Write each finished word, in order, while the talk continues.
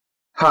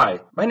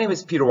Hi, my name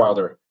is Peter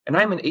Wilder, and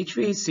I'm an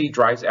HVAC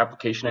drives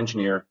application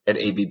engineer at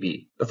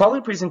ABB. The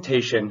following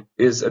presentation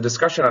is a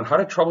discussion on how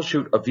to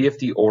troubleshoot a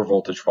VFD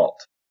overvoltage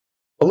fault.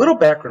 A little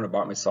background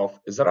about myself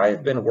is that I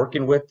have been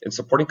working with and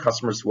supporting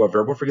customers who have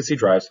variable frequency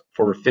drives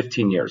for over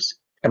 15 years.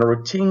 And a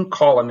routine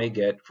call I may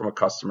get from a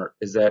customer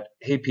is that,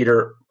 hey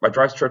Peter, my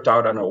drive's tripped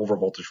out on an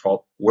overvoltage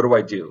fault. What do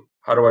I do?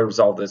 How do I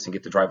resolve this and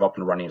get the drive up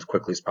and running as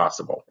quickly as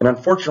possible? And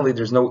unfortunately,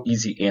 there's no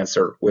easy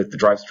answer with the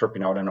drives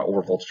tripping out on an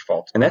overvoltage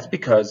fault. And that's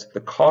because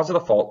the cause of the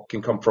fault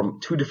can come from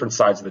two different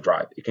sides of the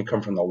drive. It can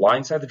come from the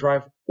line side of the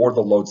drive or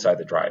the load side of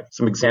the drive.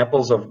 Some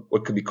examples of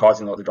what could be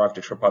causing the drive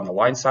to trip on the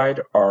line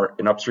side are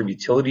an upstream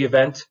utility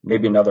event,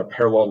 maybe another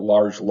parallel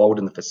large load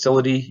in the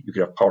facility. You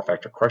could have power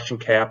factor correction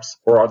caps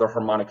or other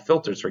harmonic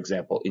filters, for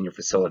example, in your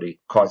facility,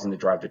 causing the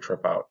drive to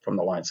trip out from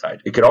the line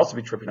side. It could also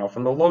be tripping out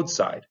from the load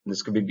side. And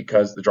this could be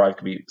because the drive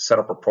could be set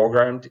up or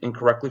programmed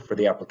incorrectly for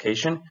the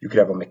application. You could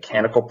have a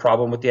mechanical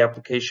problem with the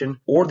application,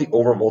 or the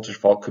overvoltage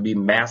fault could be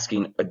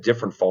masking a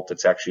different fault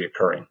that's actually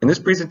occurring. In this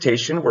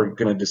presentation, we're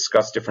going to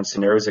discuss different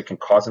scenarios that can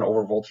cause an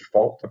overvoltage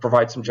fault and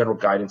provide some general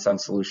guidance on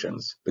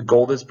solutions. The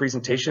goal of this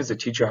presentation is to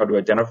teach you how to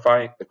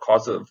identify the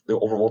cause of the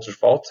overvoltage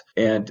fault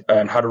and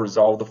how to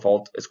resolve the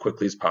fault as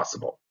quickly as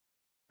possible.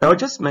 Now, I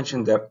just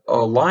mentioned that a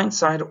line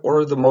side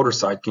or the motor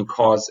side can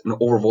cause an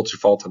overvoltage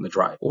fault on the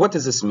drive. Well, what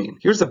does this mean?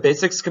 Here's a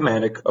basic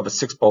schematic of a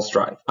 6-pulse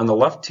drive. On the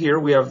left here,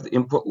 we have the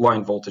input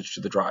line voltage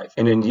to the drive.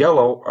 And in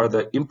yellow are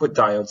the input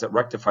diodes that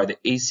rectify the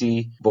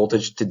AC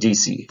voltage to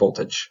DC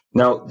voltage.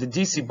 Now, the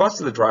DC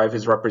bus of the drive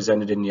is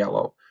represented in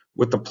yellow,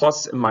 with the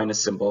plus and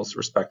minus symbols,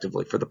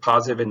 respectively, for the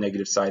positive and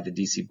negative side of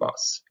the DC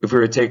bus. If we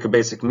were to take a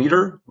basic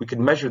meter, we could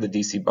measure the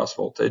DC bus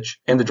voltage,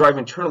 and the drive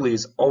internally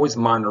is always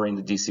monitoring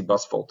the DC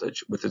bus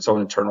voltage with its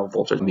own internal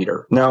voltage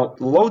meter. Now,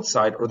 the load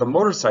side or the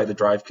motor side of the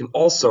drive can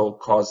also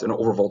cause an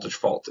overvoltage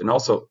fault and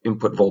also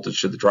input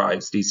voltage to the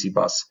drive's DC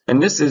bus.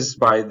 And this is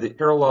by the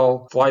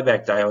parallel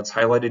flyback diodes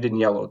highlighted in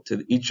yellow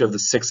to each of the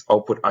 6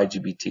 output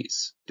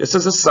IGBTs. Just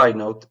as a side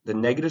note, the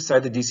negative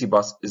side of the DC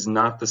bus is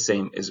not the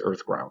same as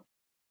earth ground.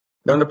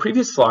 Now, in the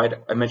previous slide,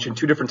 I mentioned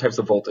two different types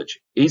of voltage.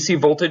 AC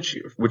voltage,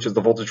 which is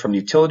the voltage from the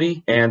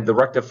utility, and the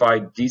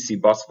rectified DC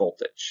bus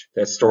voltage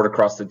that's stored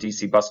across the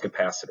DC bus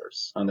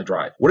capacitors on the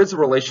drive. What is the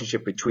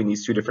relationship between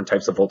these two different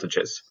types of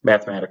voltages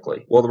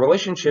mathematically? Well, the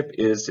relationship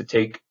is to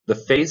take the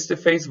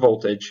phase-to-phase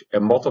voltage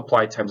and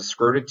multiply times the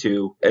square root of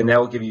 2, and that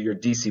will give you your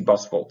DC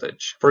bus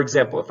voltage. For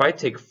example, if I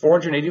take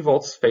 480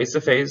 volts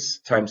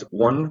phase-to-phase times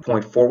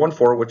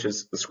 1.414, which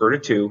is the square root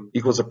of 2,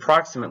 equals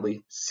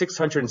approximately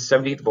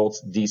 678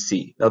 volts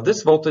DC. Now,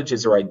 this voltage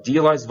is our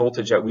idealized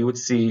voltage that we would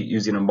see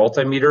using a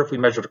multimeter if we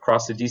measured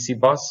across the DC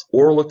bus,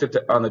 or looked at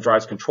on the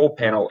drive's control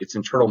panel, its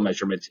internal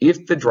measurement,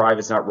 if the drive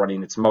is not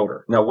running its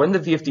motor. Now, when the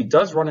VFD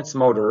does run its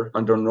motor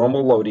under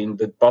normal loading,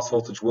 the bus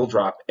voltage will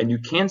drop, and you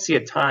can see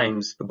at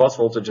times the bus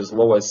voltage as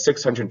low as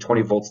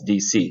 620 volts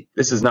DC.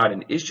 This is not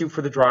an issue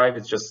for the drive,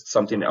 it's just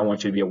something I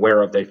want you to be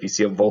aware of, that if you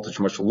see a voltage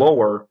much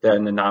lower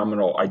than the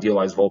nominal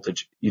idealized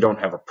voltage, you don't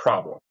have a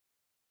problem.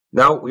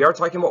 Now, we are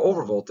talking about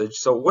overvoltage,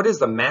 so what is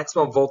the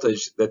maximum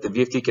voltage that the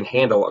VFD can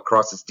handle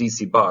across its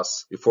DC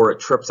bus before it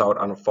trips out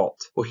on a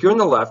fault? Well, here on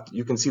the left,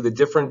 you can see the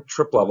different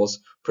trip levels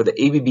for the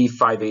ABB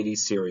 580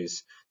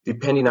 series,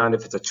 depending on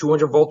if it's a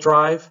 200-volt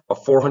drive, a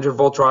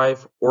 400-volt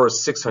drive, or a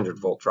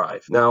 600-volt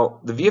drive.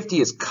 Now, the VFD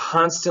is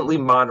constantly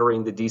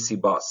monitoring the DC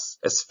bus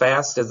as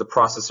fast as the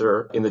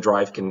processor in the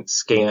drive can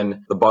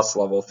scan the bus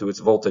level through its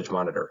voltage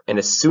monitor. And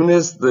as soon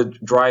as the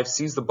drive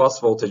sees the bus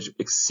voltage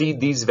exceed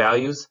these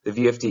values, the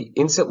VFD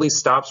instantly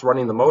stops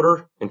running the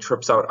motor and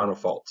trips out on a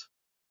fault.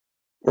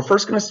 We're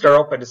first going to start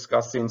out by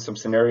discussing some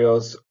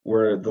scenarios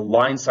where the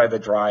line side of the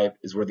drive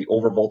is where the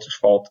overvoltage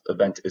fault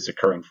event is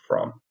occurring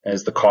from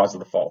as the cause of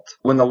the fault.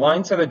 When the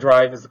line side of the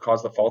drive is the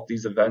cause of the fault,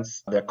 these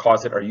events that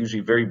cause it are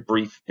usually very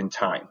brief in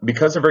time.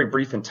 Because they're very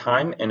brief in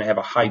time and have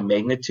a high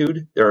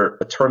magnitude,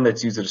 a term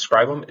that's used to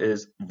describe them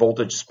is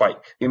voltage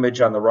spike. Image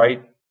on the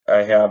right,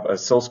 I have a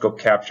oscilloscope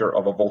capture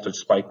of a voltage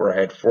spike where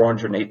I had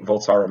 408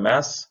 volts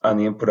RMS on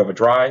the input of a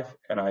drive,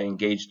 and I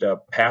engaged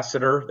a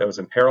capacitor that was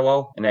in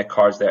parallel, and that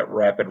caused that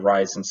rapid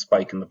rise and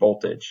spike in the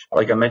voltage.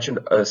 Like I mentioned,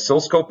 an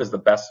oscilloscope is the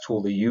best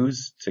tool to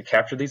use to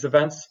capture these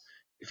events.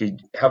 If you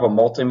have a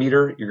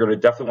multimeter, you're going to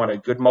definitely want a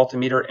good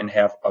multimeter and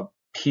have a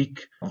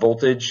peak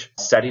voltage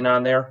setting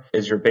on there.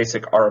 As your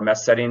basic RMS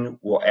setting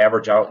will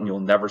average out, and you'll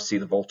never see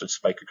the voltage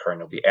spike occurring.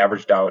 It'll be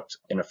averaged out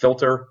in a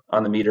filter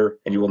on the meter,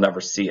 and you will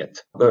never see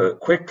it. The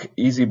quick,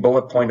 easy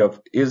bullet point of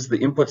is the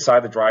input side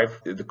of the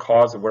drive the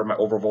cause of where my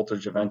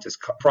overvoltage event is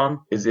cut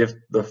from is if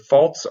the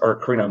faults are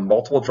occurring on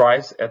multiple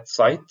drives at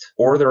site,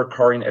 or they're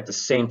occurring at the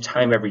same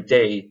time every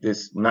day.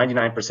 This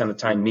 99% of the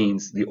time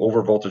means the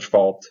overvoltage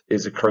fault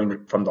is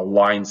occurring from the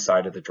line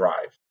side of the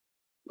drive.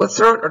 Let's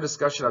start our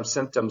discussion on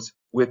symptoms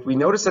with, we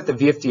notice that the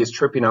VFD is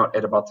tripping out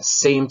at about the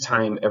same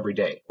time every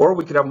day. Or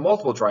we could have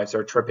multiple drives that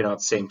are tripping out at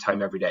the same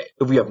time every day.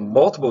 If we have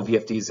multiple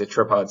VFDs that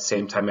trip out at the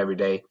same time every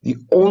day, the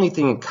only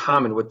thing in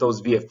common with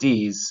those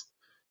VFDs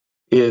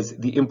is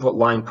the input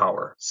line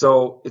power.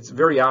 So it's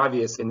very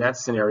obvious in that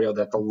scenario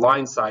that the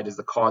line side is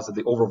the cause of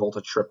the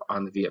overvoltage trip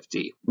on the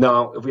VFD.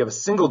 Now, if we have a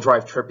single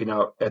drive tripping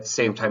out at the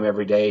same time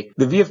every day,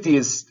 the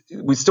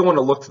VFD we still want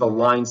to look to the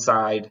line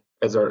side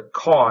as our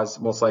cause,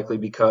 most likely,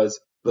 because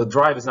the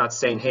drive is not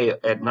saying, hey,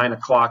 at 9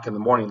 o'clock in the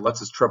morning, let's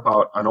just trip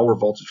out on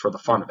overvoltage for the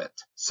fun of it.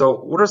 So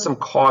what are some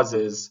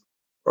causes,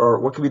 or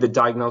what could be the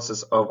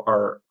diagnosis of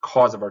our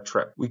cause of our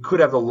trip? We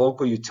could have the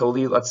local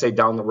utility, let's say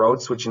down the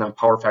road, switching on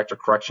power factor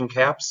correction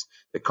caps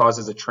that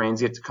causes a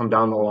transient to come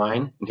down the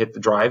line and hit the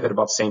drive at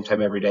about the same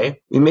time every day.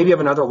 We maybe have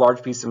another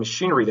large piece of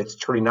machinery that's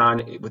turning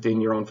on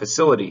within your own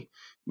facility.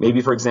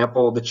 Maybe, for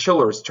example, the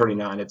chiller is turning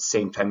on at the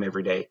same time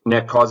every day, and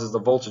that causes the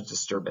voltage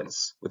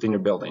disturbance within your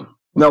building.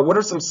 Now, what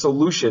are some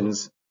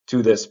solutions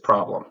to this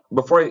problem?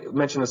 Before I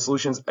mention the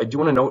solutions, I do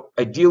want to note,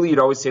 ideally, you'd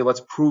always say,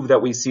 let's prove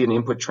that we see an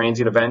input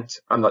transient event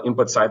on the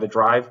input side of the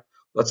drive.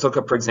 Let's look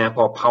up, for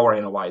example, a power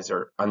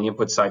analyzer on the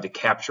input side to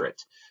capture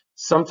it.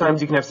 Sometimes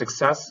you can have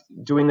success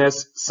doing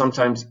this,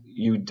 sometimes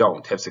you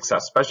don't have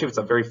success, especially if it's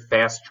a very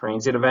fast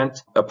transient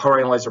event. A power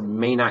analyzer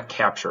may not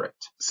capture it.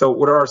 So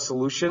what are our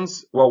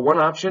solutions? Well, one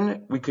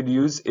option we could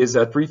use is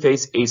a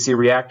three-phase AC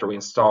reactor we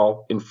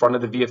install in front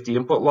of the VFD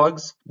input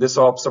lugs. This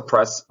will help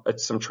suppress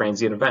some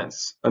transient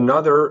events.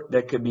 Another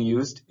that could be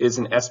used is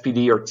an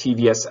SPD or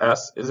TVSS,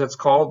 as it's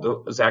called.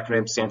 Those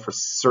acronyms stand for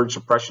surge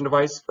suppression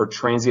device or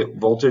transient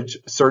voltage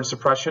surge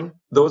suppression.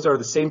 Those are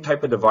the same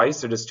type of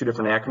device. They're just two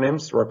different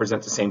acronyms to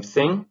represent the same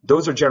thing.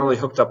 Those are generally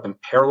hooked up in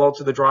parallel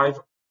to the drive,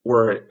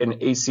 where an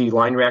AC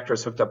line reactor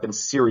is hooked up in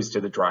series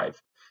to the drive.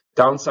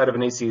 Downside of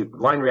an AC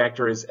line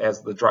reactor is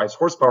as the drive's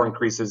horsepower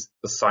increases,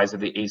 the size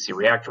of the AC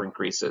reactor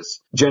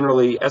increases.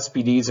 Generally,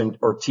 SPDs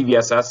or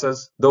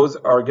TVSSs, those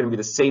are going to be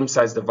the same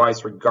size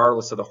device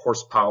regardless of the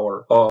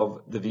horsepower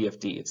of the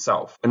VFD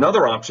itself.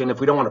 Another option,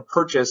 if we don't want to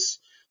purchase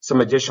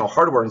some additional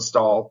hardware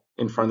install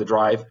in front of the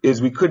drive,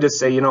 is we could just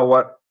say, you know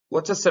what,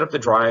 let's just set up the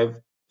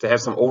drive to have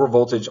some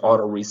overvoltage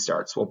auto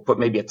restarts. We'll put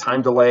maybe a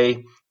time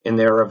delay in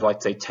there of,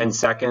 like, say, 10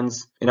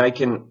 seconds, and I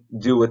can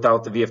do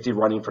without the VFD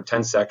running for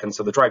 10 seconds.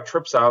 So the drive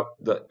trips out,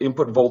 the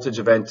input voltage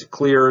event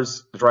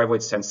clears, the drive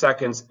waits 10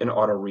 seconds, and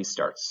auto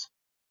restarts.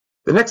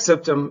 The next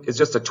symptom is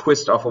just a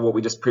twist off of what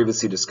we just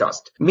previously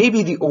discussed.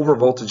 Maybe the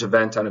overvoltage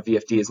event on a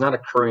VFD is not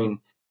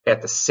occurring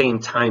at the same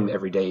time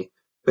every day,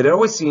 but it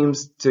always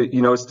seems to,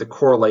 to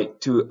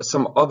correlate to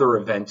some other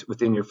event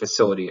within your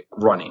facility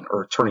running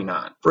or turning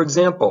on. For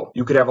example,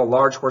 you could have a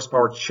large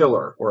horsepower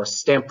chiller or a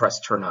stamp press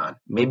turn on.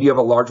 Maybe you have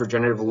a large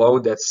regenerative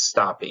load that's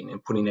stopping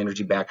and putting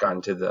energy back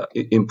onto the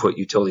input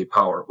utility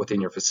power within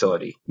your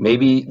facility.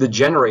 Maybe the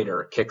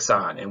generator kicks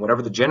on, and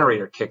whenever the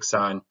generator kicks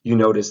on, you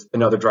notice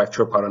another drive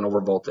trip out on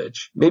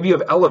overvoltage. Maybe you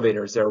have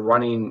elevators that are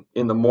running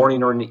in the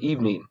morning or in the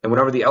evening, and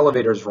whenever the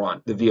elevators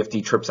run, the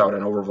VFD trips out on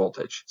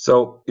overvoltage.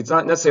 So it's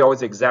not necessarily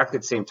always exactly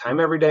the same time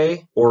every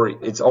day, or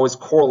it's always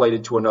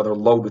correlated to another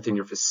load within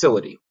your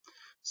facility.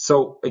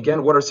 So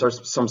again, what are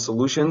some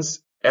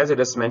solutions? As I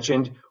just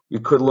mentioned, we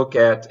could look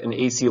at an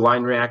AC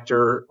line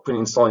reactor,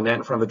 installing that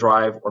in front of the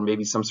drive, or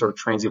maybe some sort of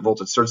transient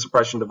voltage surge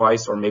suppression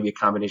device, or maybe a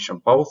combination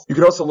of both. You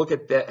could also look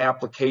at the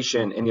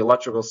application and the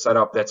electrical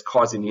setup that's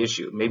causing the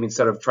issue. Maybe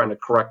instead of trying to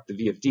correct the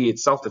VFD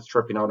itself that's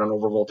tripping out on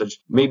overvoltage,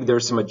 maybe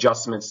there's some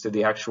adjustments to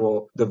the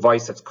actual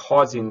device that's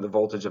causing the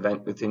voltage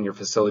event within your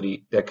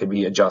facility that could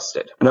be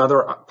adjusted.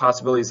 Another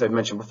possibility, as I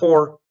mentioned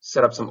before,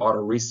 set up some auto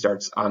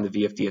restarts on the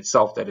VFD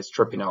itself that is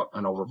tripping out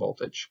on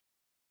overvoltage.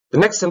 The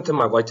next symptom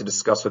I'd like to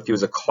discuss with you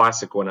is a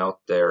classic one out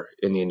there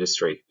in the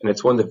industry, and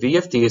it's when the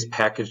VFD is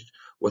packaged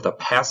with a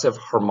passive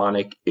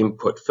harmonic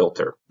input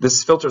filter.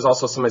 This filter is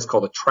also sometimes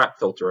called a trap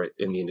filter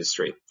in the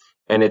industry,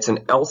 and it's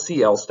an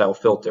LCL style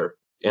filter,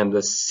 and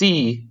the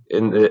C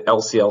in the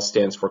LCL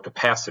stands for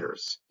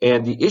capacitors.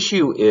 And the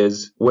issue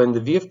is when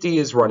the VFD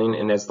is running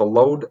and as the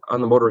load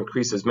on the motor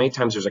increases, many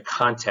times there's a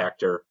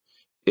contactor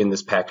in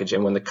this package,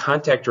 and when the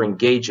contactor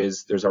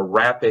engages, there's a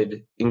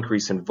rapid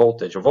increase in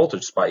voltage, a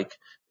voltage spike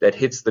that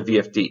hits the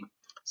VFD.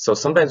 So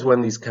sometimes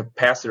when these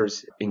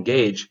capacitors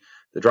engage,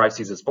 the drive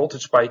sees this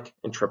voltage spike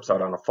and trips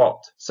out on a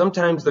fault.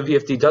 Sometimes the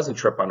VFD doesn't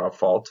trip on a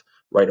fault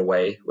right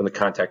away when the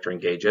contactor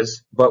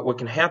engages, but what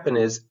can happen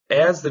is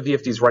as the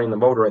VFD is running the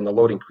motor and the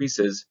load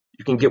increases,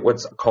 you can get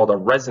what's called a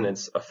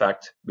resonance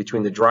effect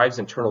between the drive's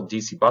internal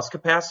DC bus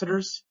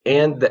capacitors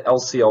and the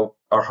LCL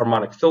or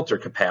harmonic filter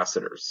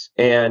capacitors.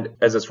 And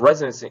as this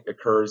resonance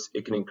occurs,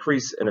 it can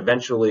increase, and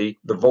eventually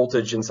the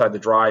voltage inside the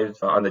drive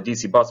on the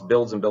DC bus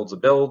builds and builds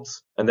and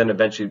builds, and then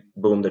eventually,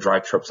 boom, the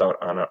drive trips out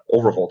on an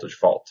overvoltage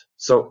fault.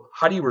 So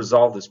how do you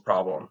resolve this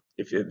problem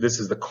if this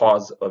is the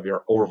cause of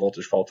your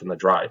overvoltage fault in the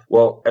drive?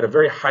 Well, at a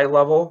very high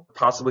level,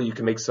 possibly you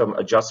can make some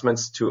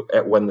adjustments to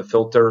when the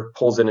filter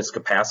pulls in its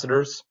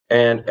capacitors.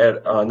 And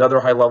at another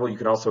high level, you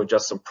can also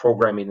adjust some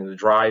programming in the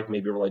drive,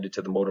 maybe related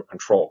to the motor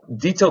control.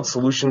 Detailed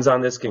solutions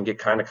on this can get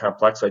kind of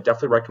complex, so I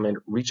definitely recommend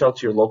reach out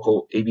to your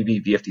local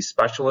ABB VFD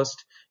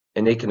specialist,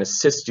 and they can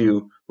assist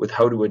you with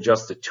how to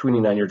adjust the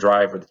tuning on your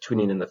drive or the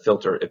tuning in the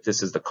filter if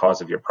this is the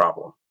cause of your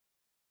problem.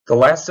 The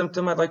last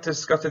symptom I'd like to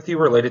discuss with you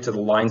related to the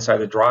line side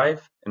of the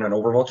drive and an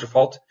overvoltage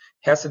fault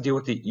has to do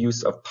with the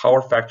use of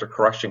power factor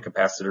correction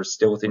capacitors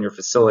still within your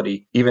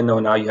facility, even though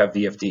now you have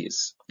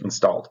VFDs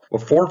installed.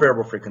 Before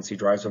variable frequency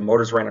drives, when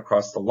motors ran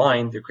across the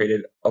line, they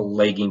created a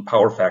lagging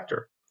power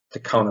factor. To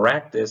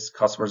counteract this,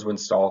 customers would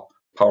install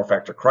power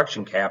factor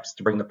correction caps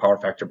to bring the power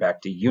factor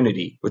back to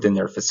unity within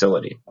their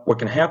facility. What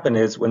can happen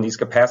is when these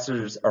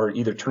capacitors are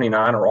either turning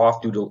on or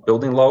off due to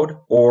building load,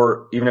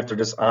 or even if they're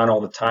just on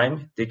all the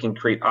time, they can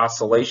create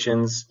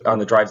oscillations on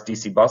the drive's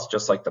DC bus,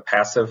 just like the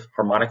passive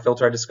harmonic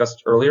filter I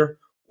discussed earlier.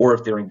 Or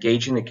if they're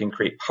engaging, they can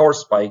create power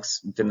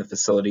spikes within the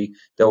facility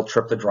that'll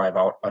trip the drive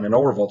out on an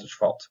overvoltage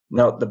fault.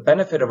 Now, the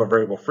benefit of a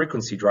variable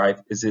frequency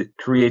drive is it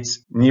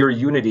creates near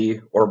unity,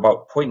 or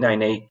about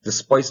 0.98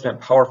 displacement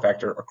power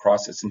factor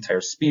across its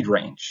entire speed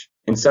range.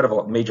 Instead of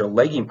a major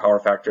lagging power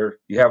factor,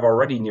 you have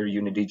already near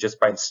unity just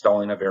by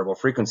installing a variable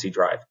frequency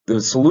drive. The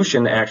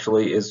solution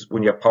actually is,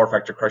 when you have power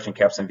factor correction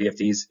caps and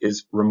VFDs,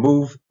 is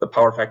remove the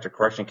power factor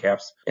correction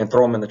caps and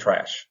throw them in the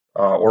trash.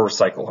 Or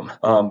recycle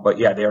them. But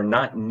yeah, they are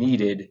not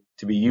needed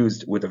to be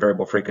used with a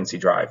variable frequency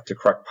drive to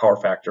correct power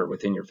factor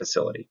within your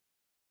facility.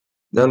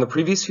 Now, in the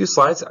previous few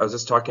slides, I was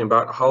just talking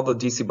about how the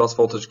DC bus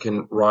voltage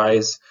can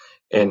rise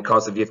and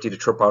cause the VFD to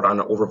trip out on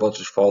an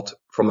overvoltage fault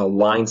from a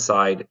line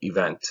side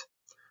event,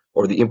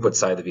 or the input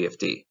side of the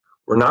VFD.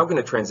 We're now going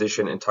to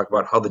transition and talk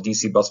about how the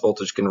DC bus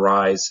voltage can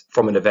rise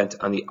from an event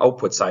on the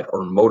output side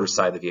or motor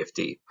side of the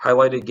VFD.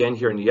 Highlighted again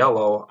here in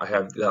yellow, I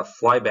have the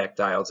flyback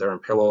diodes that are in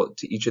parallel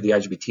to each of the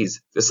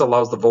IGBTs. This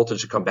allows the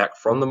voltage to come back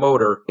from the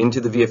motor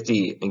into the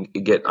VFD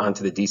and get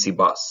onto the DC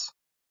bus.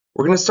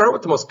 We're going to start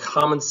with the most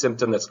common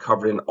symptom that's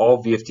covered in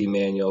all VFD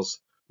manuals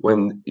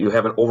when you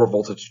have an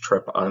overvoltage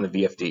trip on the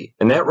VFD,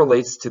 and that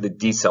relates to the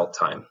decel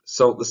time.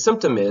 So the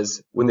symptom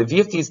is when the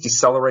VFD is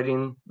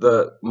decelerating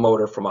the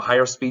motor from a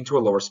higher speed to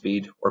a lower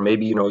speed, or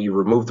maybe you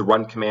remove the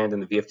run command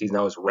and the VFD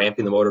now is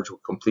ramping the motor to a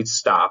complete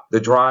stop, the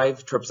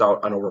drive trips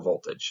out on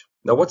overvoltage.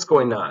 Now what's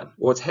going on?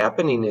 What's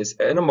happening is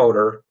in a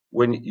motor,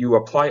 when you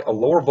apply a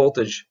lower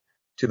voltage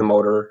to the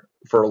motor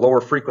for a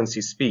lower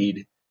frequency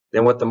speed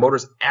than what the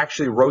motor's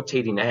actually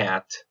rotating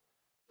at,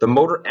 the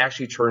motor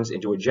actually turns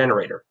into a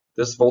generator.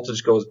 This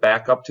voltage goes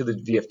back up to the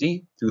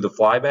VFD through the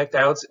flyback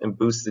diodes and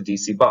boosts the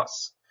DC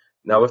bus.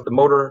 Now, if the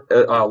motor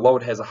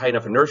load has a high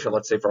enough inertia,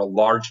 let's say for a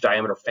large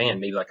diameter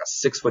fan, maybe like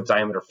a 6-foot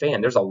diameter fan,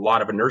 there's a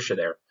lot of inertia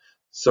there.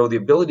 So the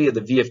ability of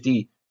the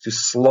VFD to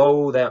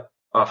slow that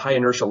high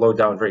inertia load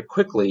down very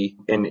quickly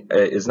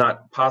is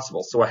not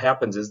possible. So what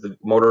happens is the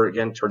motor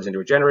again turns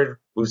into a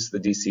generator, boosts the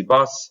DC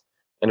bus,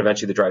 and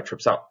eventually the drive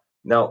trips out.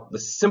 Now, the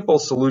simple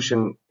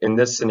solution in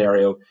this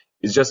scenario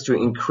is just to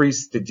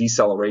increase the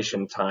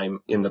deceleration time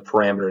in the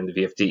parameter in the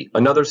VFD.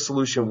 Another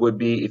solution would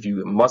be, if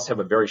you must have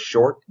a very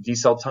short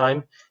decel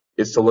time,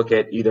 is to look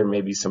at either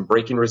maybe some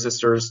braking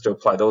resistors to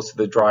apply those to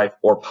the drive,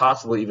 or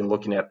possibly even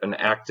looking at an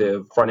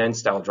active front-end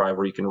style drive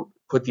where you can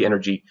put the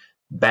energy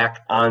back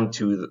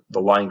onto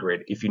the line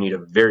grid if you need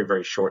a very,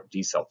 very short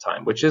decel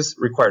time, which is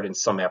required in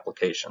some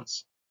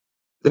applications.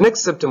 The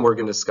next symptom we're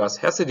going to discuss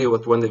has to deal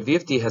with when the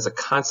VFD has a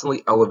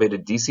constantly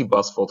elevated DC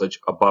bus voltage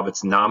above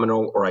its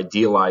nominal or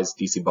idealized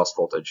DC bus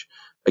voltage.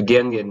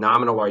 Again, the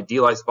nominal or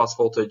idealized bus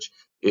voltage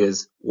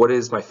is what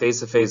is my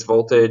phase-to-phase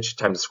voltage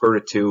times the square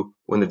root of 2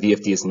 when the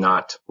VFD is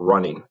not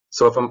running.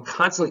 So if I'm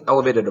constantly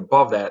elevated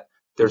above that,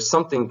 there's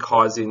something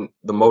causing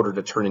the motor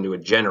to turn into a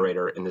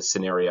generator in this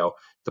scenario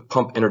to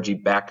pump energy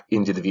back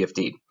into the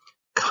VFD.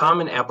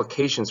 Common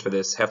applications for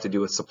this have to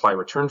do with supply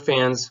return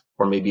fans,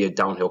 or maybe a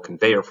downhill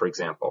conveyor, for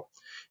example.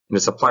 In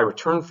the supply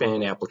return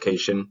fan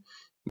application,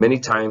 many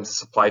times the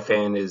supply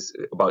fan is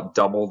about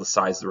double the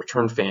size of the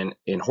return fan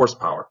in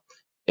horsepower.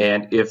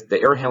 And if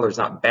the air handler is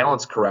not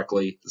balanced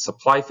correctly, the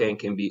supply fan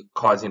can be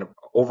causing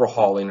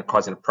overhauling or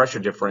causing a pressure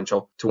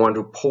differential to want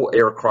to pull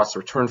air across the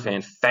return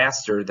fan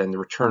faster than the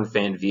return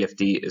fan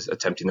VFD is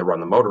attempting to run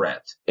the motor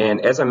at.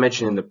 And as I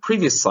mentioned in the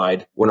previous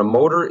slide, when a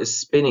motor is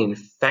spinning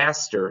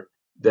faster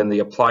than the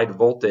applied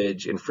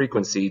voltage and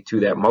frequency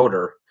to that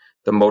motor,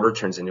 the motor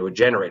turns into a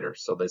generator.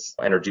 So this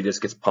energy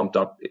just gets pumped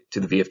up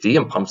to the VFD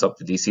and pumps up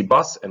the DC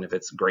bus. And if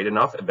it's great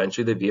enough,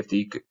 eventually the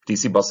VFD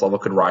DC bus level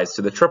could rise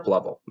to the trip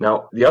level.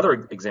 Now, the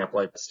other example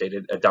I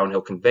stated, a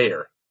downhill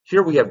conveyor.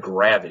 Here we have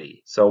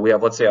gravity. So we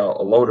have, let's say, a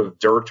load of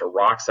dirt or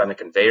rocks on a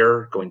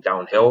conveyor going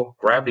downhill.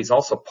 Gravity is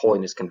also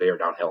pulling this conveyor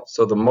downhill.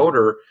 So the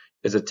motor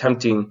is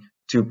attempting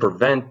to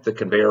prevent the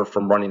conveyor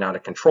from running out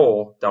of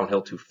control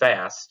downhill too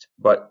fast.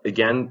 But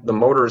again, the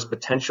motor is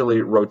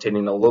potentially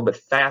rotating a little bit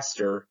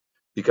faster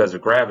because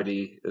of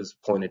gravity is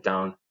pulling it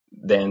down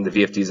than the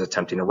VFD is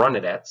attempting to run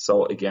it at.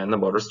 So again, the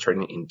motor is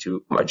turning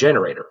into a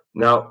generator.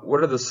 Now,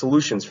 what are the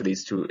solutions for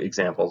these two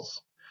examples?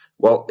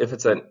 Well, if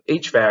it's an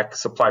HVAC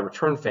supply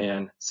return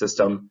fan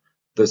system,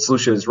 the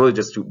solution is really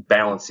just to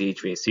balance the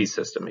HVAC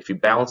system. If you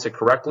balance it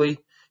correctly,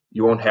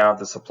 you won't have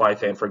the supply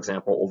fan, for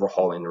example,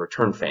 overhauling the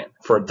return fan.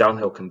 For a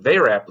downhill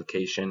conveyor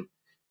application,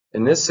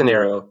 in this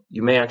scenario,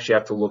 you may actually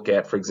have to look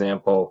at, for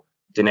example,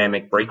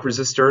 dynamic brake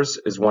resistors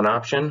is one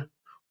option,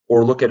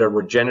 or look at a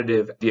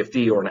regenerative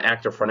VFD or an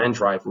active front-end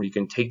drive where you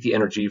can take the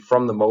energy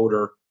from the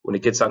motor when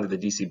it gets onto the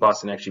DC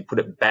bus and actually put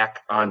it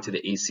back onto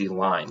the AC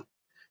line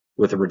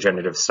with a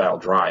regenerative style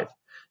drive.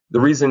 The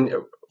reason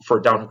for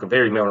a downhill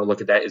conveyor you may want to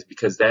look at that is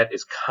because that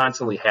is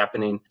constantly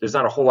happening. There's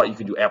not a whole lot you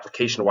can do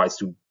application-wise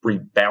to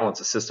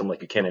rebalance a system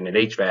like you can in an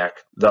HVAC.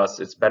 Thus,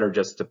 it's better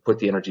just to put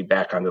the energy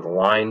back onto the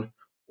line,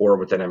 or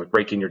with dynamic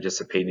braking, you're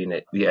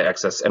dissipating the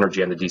excess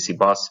energy on the DC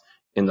bus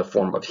in the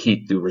form of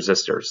heat through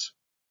resistors.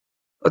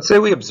 Let's say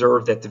we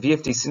observe that the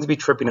VFD seems to be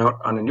tripping out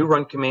on a new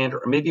run command,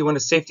 or maybe when a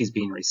safety is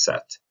being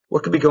reset.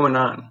 What could be going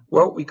on?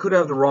 Well, we could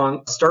have the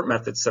wrong start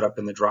method set up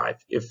in the drive.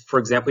 If, for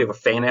example, you have a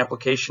fan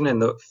application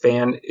and the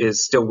fan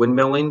is still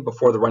windmilling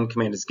before the run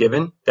command is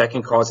given, that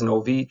can cause an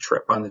OV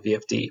trip on the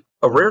VFD.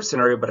 A rare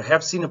scenario, but I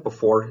have seen it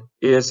before,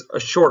 is a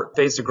short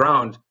phase to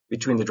ground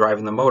between the drive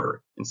and the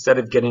motor. Instead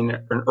of getting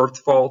an earth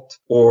fault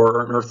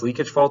or an earth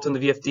leakage fault in the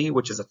VFD,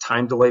 which is a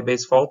time delay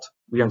based fault,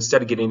 we are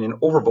instead getting an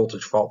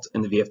overvoltage fault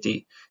in the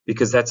VFD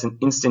because that's an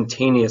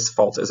instantaneous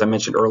fault, as I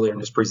mentioned earlier in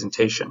this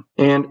presentation.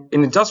 And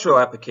in industrial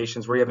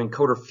applications where you have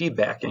encoder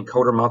feedback,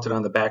 encoder mounted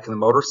on the back of the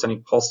motor,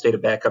 sending pulse data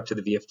back up to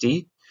the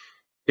VFD,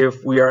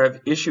 if we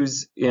have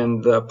issues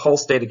in the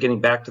pulse data getting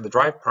back to the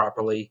drive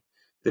properly,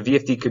 the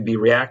VFD could be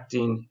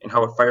reacting in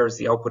how it fires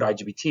the output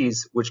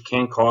IGBTs, which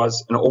can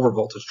cause an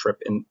overvoltage trip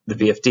in the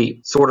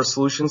VFD. So what are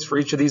solutions for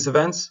each of these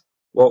events?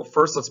 Well,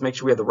 first, let's make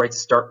sure we have the right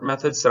start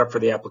method set up for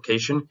the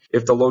application.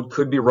 If the load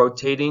could be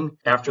rotating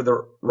after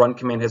the run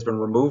command has been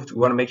removed, we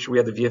want to make sure we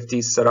have the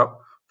VFD set up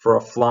for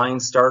a flying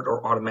start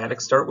or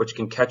automatic start, which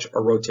can catch a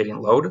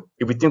rotating load.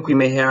 If we think we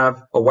may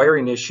have a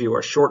wiring issue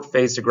or short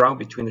phase to ground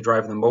between the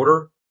drive and the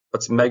motor,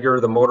 let's measure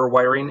the motor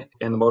wiring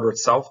and the motor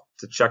itself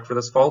to check for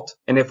this fault.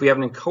 And if we have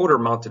an encoder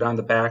mounted on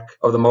the back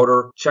of the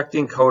motor, check the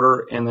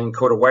encoder and the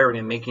encoder wiring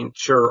and making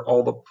sure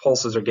all the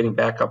pulses are getting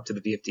back up to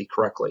the VFD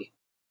correctly.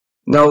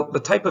 Now, the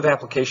type of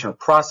application or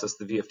process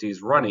the VFD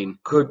is running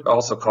could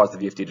also cause the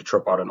VFD to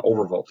trip out an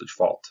overvoltage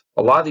fault.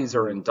 A lot of these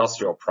are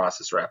industrial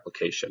processor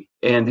application,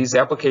 and these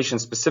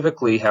applications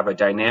specifically have a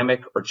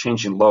dynamic or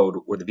changing load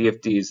where the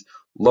VFD is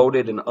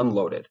loaded and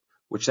unloaded,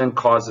 which then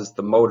causes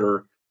the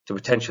motor to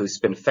potentially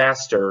spin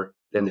faster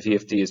than the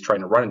VFD is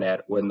trying to run it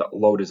at when the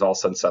load is all of a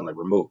sudden suddenly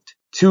removed.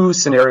 Two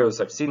scenarios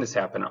I've seen this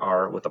happen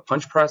are with a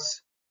punch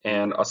press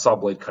and a saw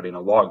blade cutting a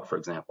log, for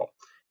example.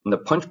 In the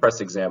punch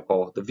press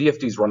example, the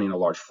VFD is running a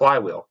large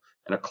flywheel,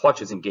 and a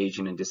clutch is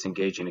engaging and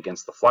disengaging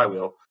against the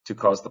flywheel to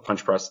cause the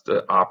punch press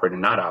to operate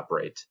and not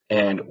operate.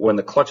 And when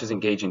the clutch is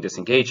engaging,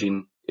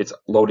 disengaging, it's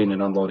loading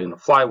and unloading the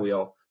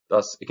flywheel.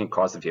 Thus, it can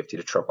cause the VFD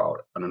to trip out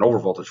on an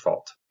overvoltage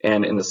fault.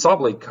 And in the saw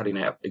blade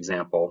cutting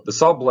example, the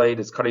saw blade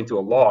is cutting through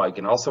a log,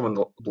 and also when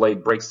the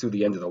blade breaks through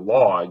the end of the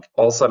log,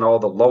 all of a sudden all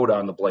the load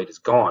on the blade is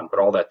gone,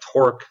 but all that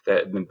torque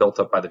that had been built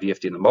up by the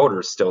VFD and the motor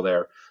is still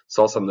there.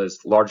 So all of a sudden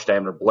this large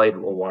diameter blade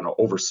will want to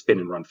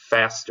overspin and run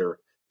faster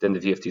than the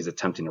VFD is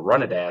attempting to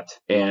run it at,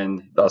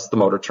 and thus the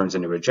motor turns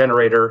into a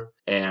generator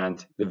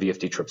and the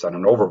VFD trips on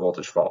an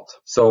overvoltage fault.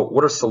 So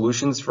what are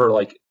solutions for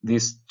like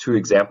these two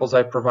examples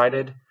I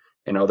provided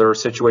and other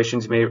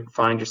situations you may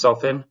find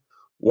yourself in?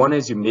 One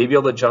is you may be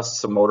able to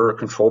adjust some motor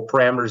control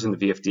parameters in the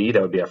VFD.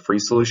 That would be a free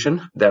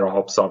solution. That'll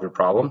help solve your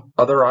problem.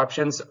 Other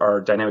options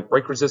are dynamic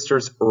brake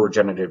resistors or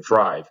regenerative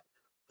drive.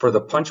 For the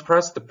punch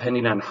press,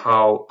 depending on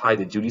how high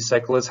the duty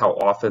cycle is, how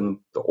often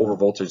the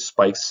overvoltage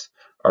spikes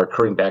are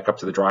occurring back up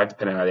to the drive,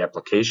 depending on the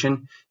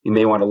application, you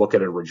may want to look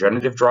at a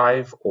regenerative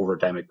drive over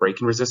dynamic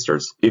braking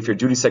resistors. If your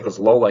duty cycle is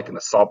low, like in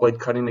the saw blade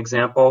cutting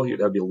example, that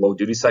would be a low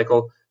duty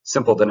cycle.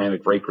 Simple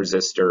dynamic brake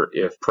resistor,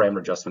 if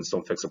parameter adjustments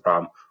don't fix the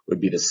problem, would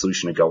be the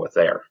solution to go with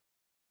there.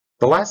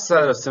 The last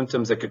set of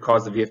symptoms that could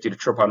cause the VFD to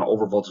trip on an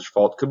overvoltage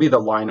fault could be the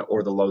line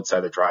or the load side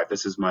of the drive.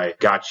 This is my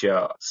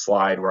gotcha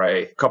slide where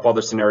a couple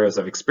other scenarios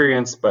I've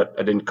experienced, but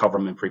I didn't cover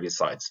them in previous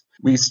slides.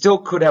 We still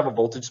could have a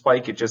voltage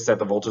spike. It's just that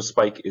the voltage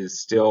spike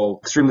is still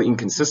extremely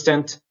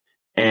inconsistent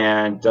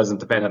and doesn't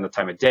depend on the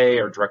time of day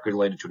or directly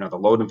related to another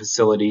load in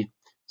facility.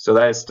 So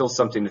that is still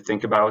something to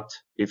think about.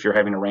 If you're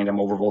having a random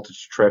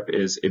overvoltage trip,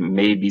 it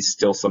may be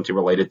still something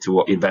related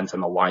to events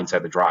on the line side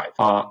of the drive.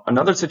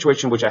 Another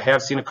situation which I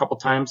have seen a couple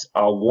times,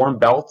 worn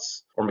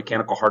belts or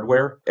mechanical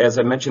hardware. As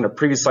I mentioned on a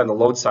previous slide on the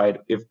load side,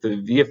 if the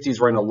VFD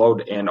is running a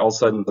load and all of a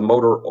sudden the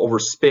motor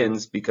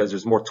overspins because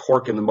there's more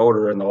torque in the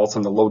motor and all of a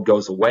sudden the load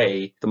goes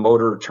away, the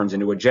motor turns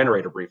into a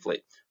generator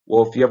briefly.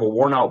 Well, if you have a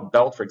worn out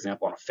belt, for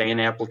example, on a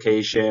fan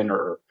application,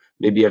 or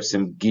maybe you have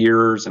some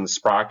gears and the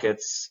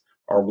sprockets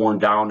are worn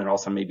down and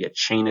also maybe a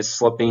chain is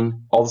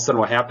slipping, all of a sudden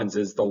what happens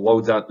is the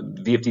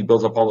VFD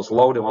builds up all this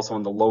load, and also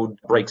when the load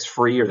breaks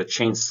free or the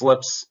chain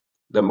slips,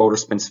 the motor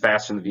spins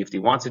faster than the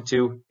VFD wants it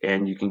to,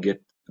 and you can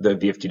get the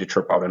VFD to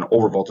trip out an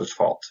overvoltage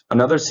fault.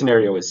 Another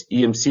scenario is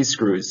EMC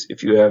screws.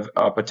 If you have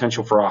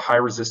potential for a high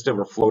resistive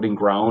or floating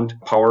ground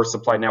power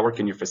supply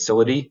network in your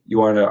facility, you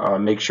want to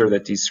make sure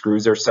that these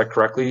screws are set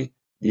correctly.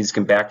 These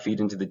can backfeed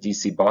into the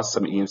DC bus.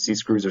 Some EMC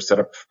screws are set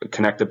up,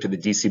 connect up to the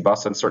DC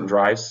bus on certain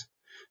drives.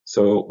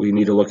 So we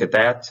need to look at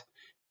that.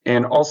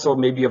 And also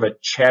maybe you have a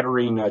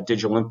chattering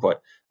digital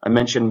input. I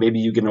mentioned maybe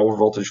you get an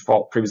overvoltage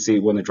fault previously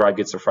when the drive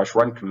gets a fresh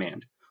run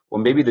command.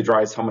 Well, maybe the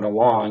drive's humming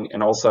along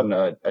and all of a sudden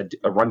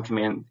a run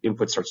command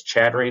input starts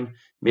chattering.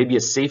 Maybe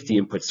a safety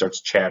input starts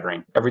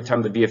chattering. Every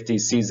time the VFD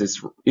sees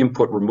this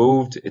input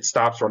removed, it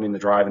stops running the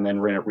drive, and then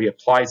when it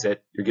reapplies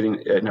it, you're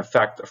getting, in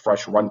effect, a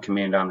fresh run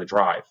command on the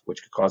drive,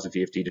 which could cause the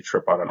VFD to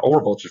trip out on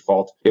overvoltage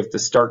fault if the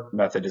start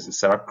method isn't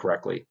set up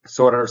correctly.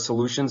 So what are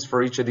solutions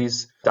for each of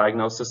these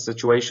diagnosis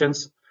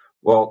situations?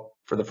 Well,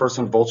 for the first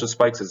one, voltage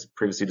spikes, as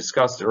previously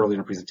discussed earlier in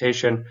the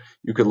presentation,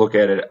 you could look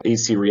at an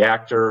AC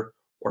reactor,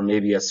 or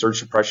maybe a surge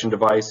suppression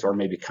device, or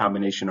maybe a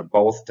combination of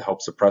both to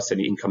help suppress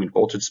any incoming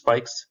voltage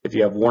spikes. If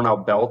you have worn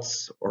out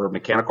belts or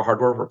mechanical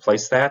hardware,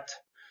 replace that.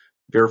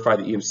 Verify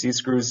the EMC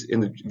screws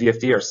in the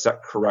VFD are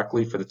set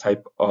correctly for the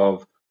type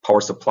of power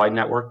supply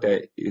network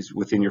that is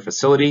within your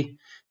facility.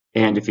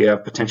 And if you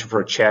have potential for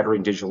a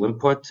chattering digital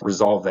input,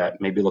 resolve that.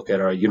 Maybe look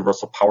at a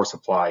universal power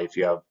supply if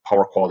you have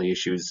power quality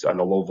issues on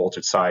the low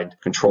voltage side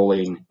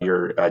controlling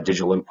your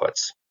digital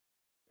inputs.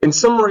 In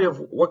summary of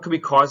what could be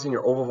causing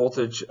your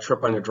overvoltage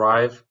trip on your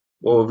drive,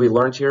 what have we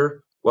learned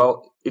here?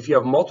 Well, if you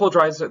have multiple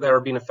drives that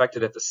are being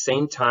affected at the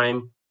same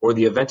time, or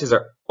the event is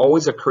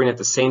always occurring at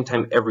the same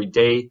time every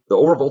day, the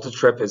overvoltage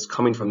trip is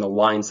coming from the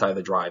line side of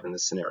the drive in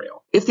this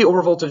scenario. If the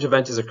overvoltage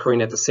event is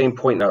occurring at the same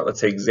point, now let's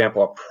say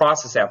example, a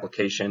process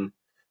application,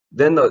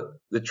 then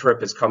the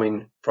trip is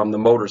coming from the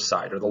motor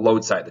side or the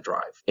load side of the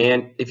drive.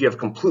 And if you have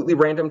completely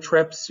random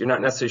trips, you're not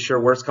necessarily sure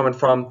where it's coming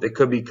from. They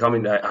could be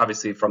coming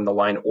obviously from the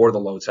line or the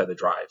load side of the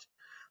drive.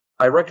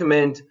 I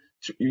recommend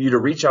you to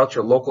reach out to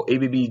your local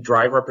ABB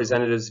drive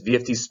representatives,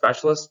 VFD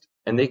specialist,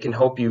 and they can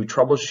help you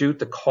troubleshoot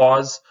the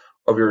cause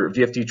of your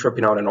VFD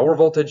tripping out on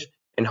overvoltage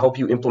and help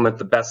you implement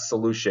the best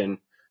solution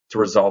to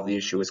resolve the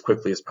issue as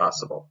quickly as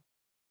possible.